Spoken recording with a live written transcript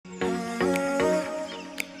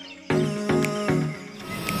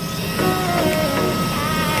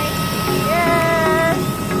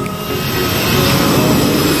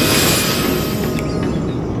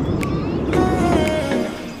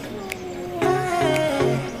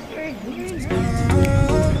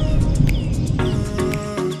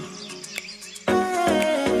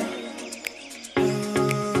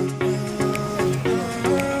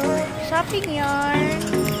wedding yarn.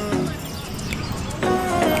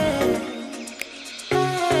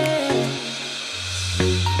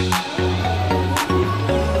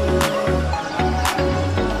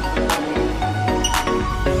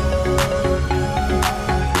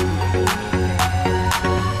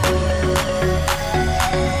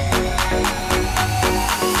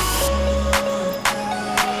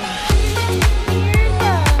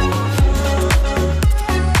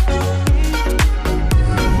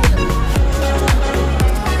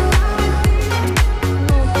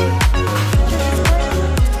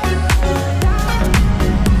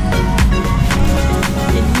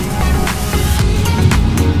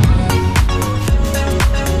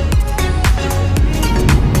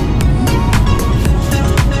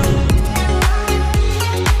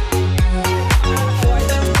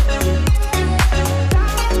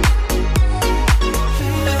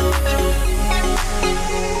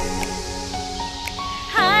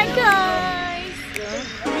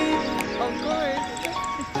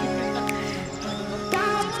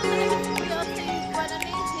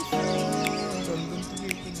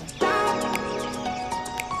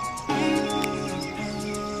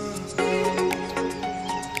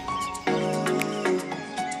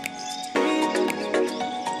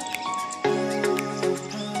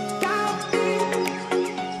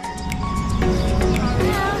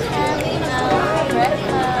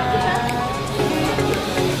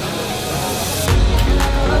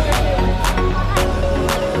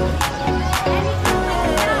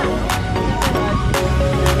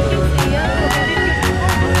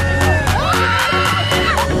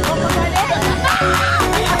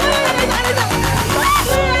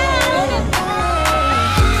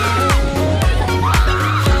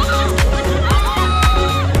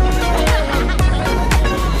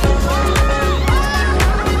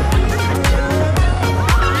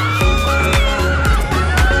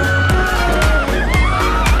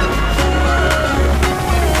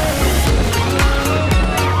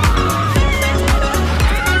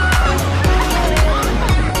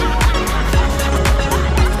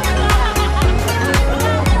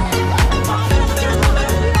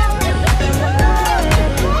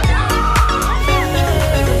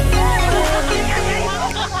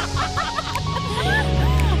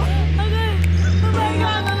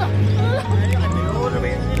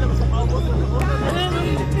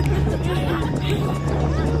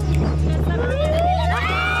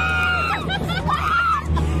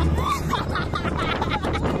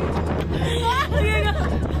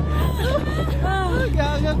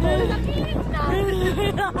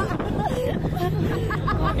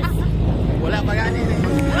 Wala pa ganin eh.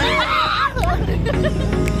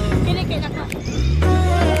 Kinikita ko.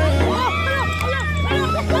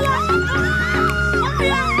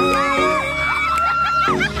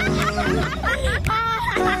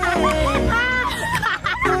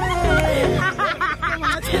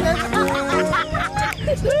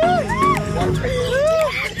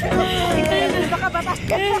 Baka batas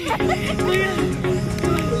ka.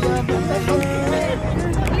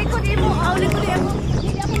 Likod mo. Likod mo.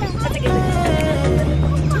 Hindi ako lang.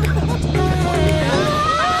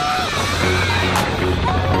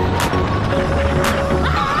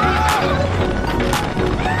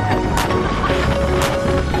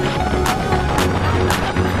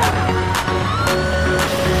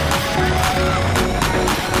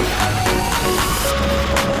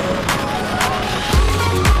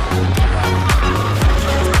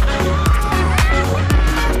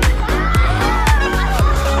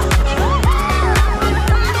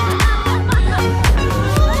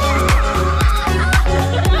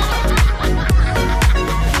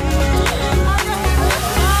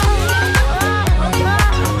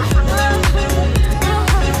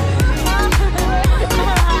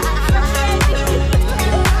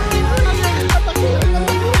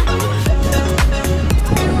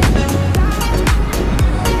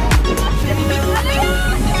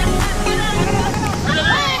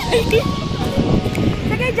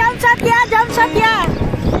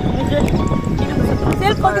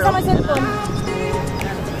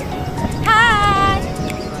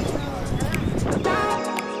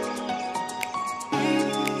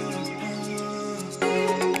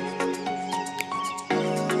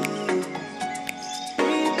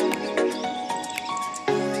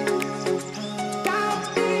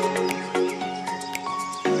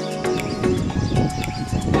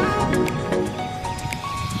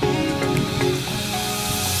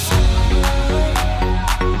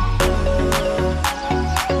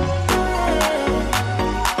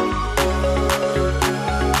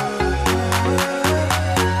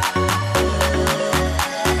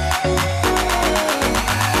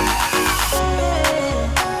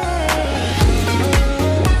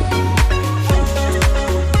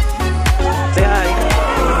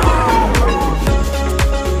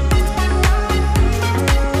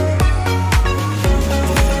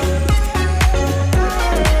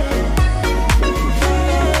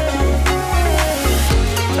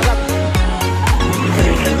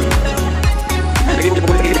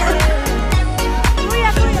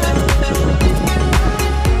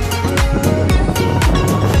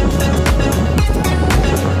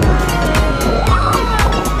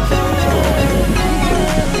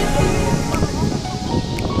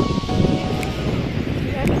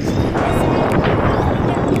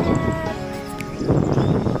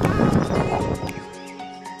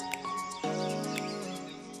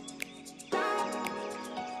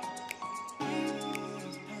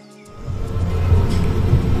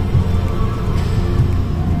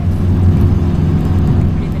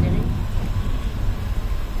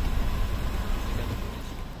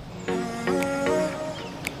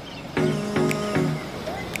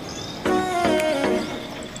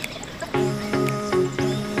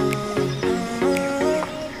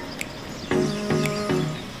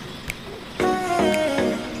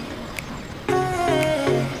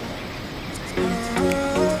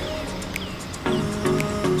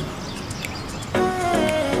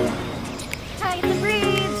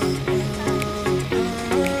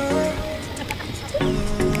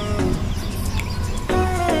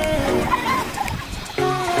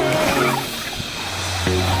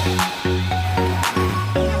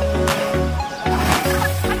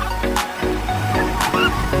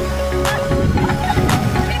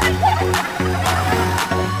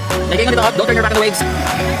 Lagay mo dito up, don't turn your back on the waves.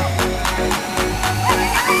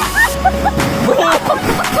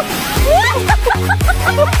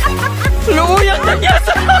 Luyang na niya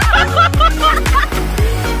sa...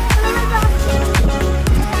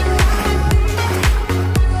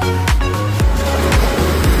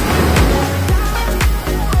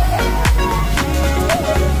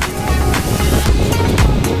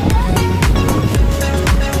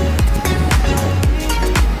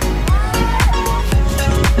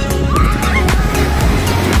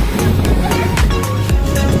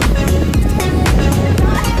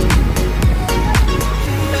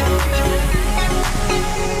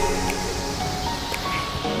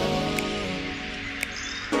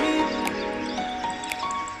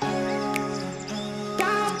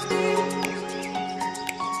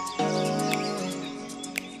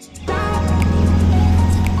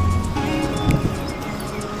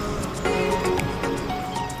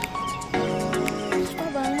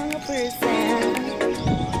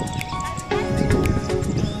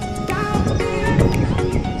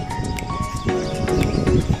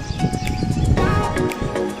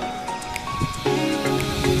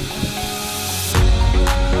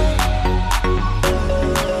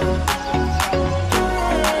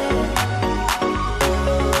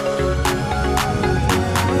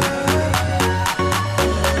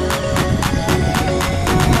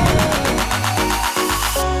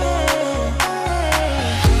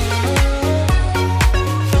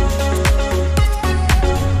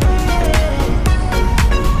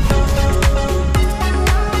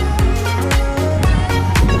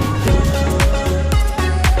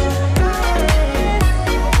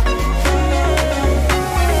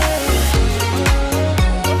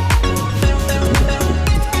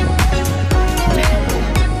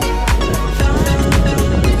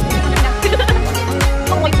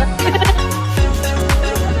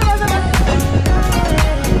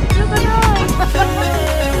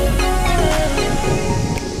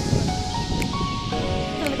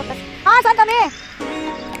 Saan kami?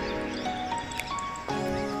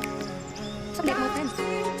 Some date mo friends.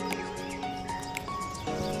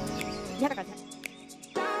 Yeah, kakad.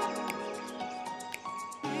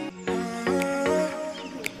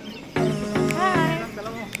 Hi.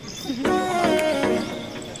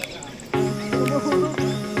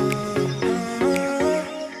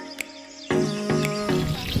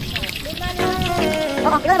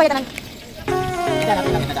 Oh, ilan na ba yan? Ika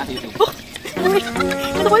natin lang nadaan sa YouTube.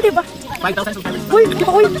 Ito ko, diba? 5,000 subscribers. Uy, di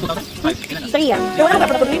ba, uy? 2,000? 5. Ilan na? 3 yan. Kaya wala na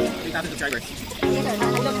ba 3,000 subscribers.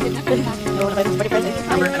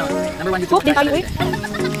 Number 1 YouTube. Hope din tayo eh.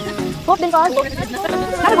 Hope din ka.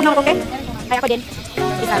 Nakabog naman ko, okay? Kaya ako din.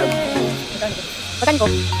 Isa. Pagkan ko.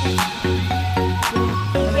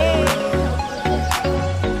 Yay!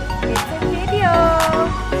 It's a video.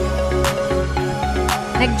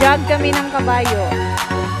 Nag-jog kami ng kabayo.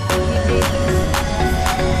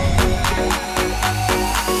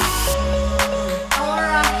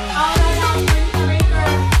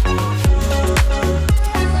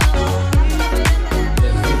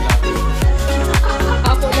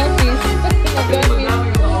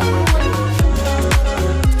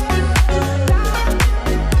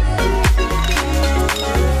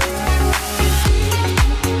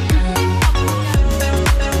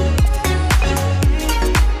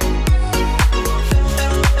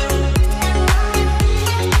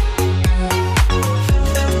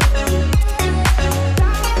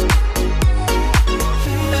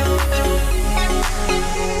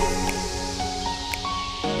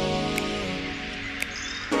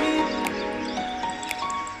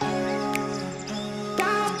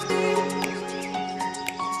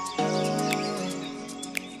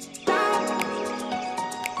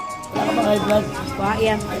 High blood. Wah,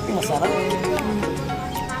 yan. Ito masarap.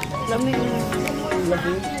 Lamig.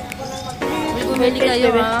 Lamig. Bumili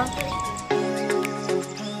kayo, ha?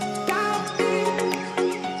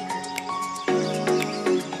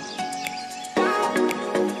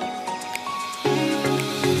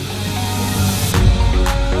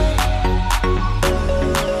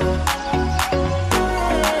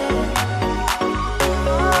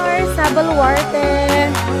 Sabalwarte.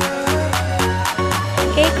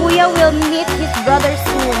 Okay, Kuya will meet his brother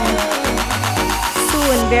soon.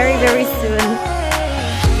 Soon, very, very soon.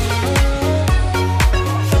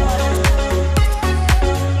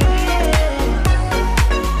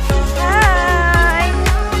 Hi!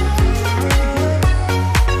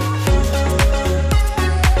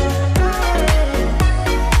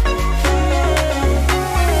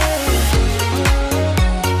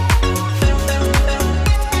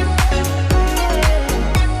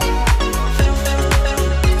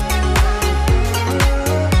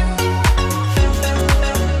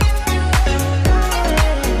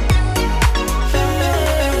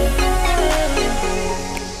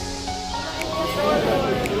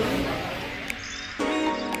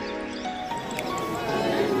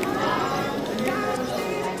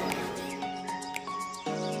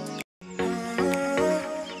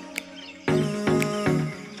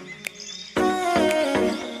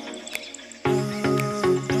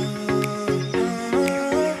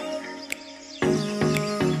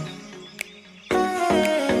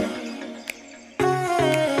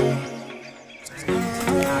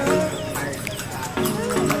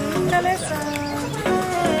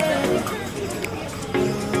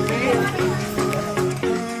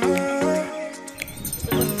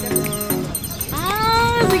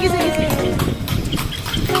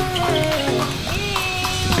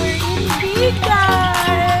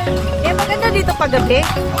 pagabi.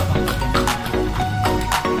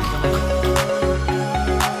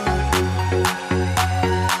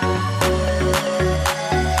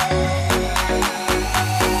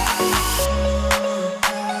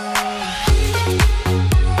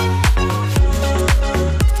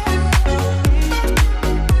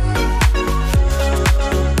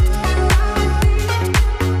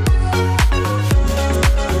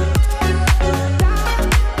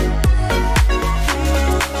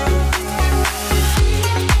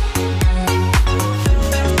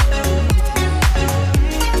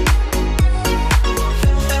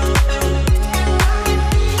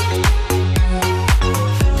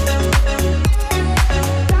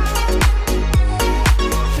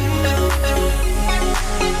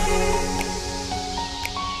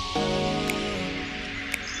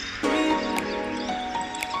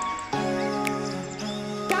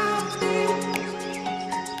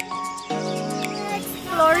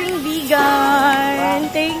 Exploring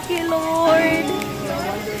vegan. Thank you, Lord.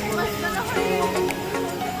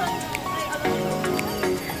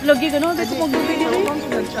 Lagi gano'n, dito mag-video rin.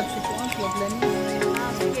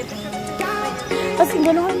 Kasi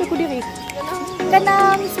gano'n, hindi ko diri.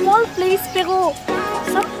 Kanang small place, pero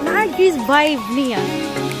na-agrees vibe niya.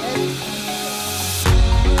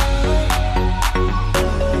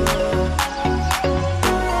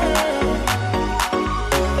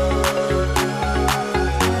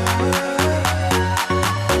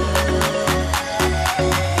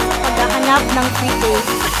 Ng free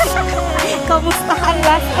taste. Kamusta ka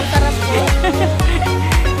last? Sarap po.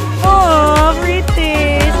 Oh, free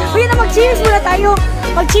taste. Uy, na mag-cheers muna tayo.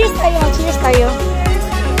 Mag-cheers tayo, mag-cheers tayo.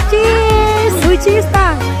 Cheers! Uy, cheers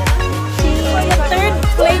ta. Cheers. The third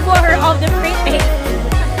flavor of the free taste.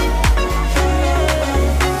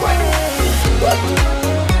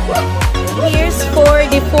 Here's for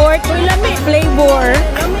the fourth flavor.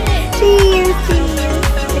 Cheers, cheers.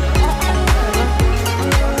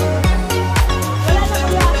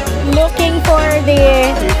 Looking for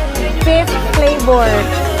the fifth flavor.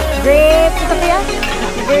 Grapes, ito kaya?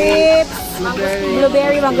 Grapes,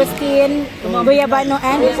 blueberry, mangosteen, guyabano,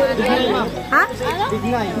 and? Ha?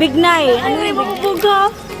 Bignay. Ano yung mabubuga?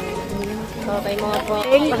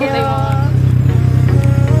 Thank you.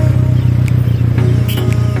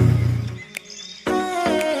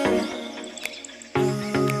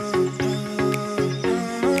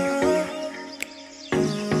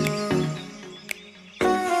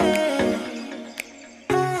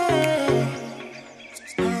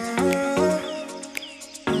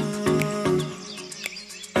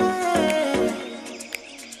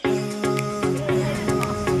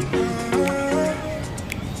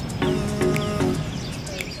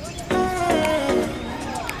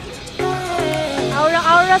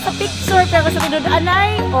 Aura sa picture pero sa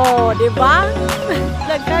tinudanay, oh, di ba?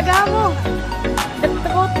 Nagkaga mo.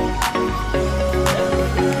 Datot.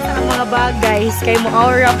 Sa mga bagay, kay mo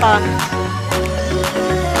aura pa.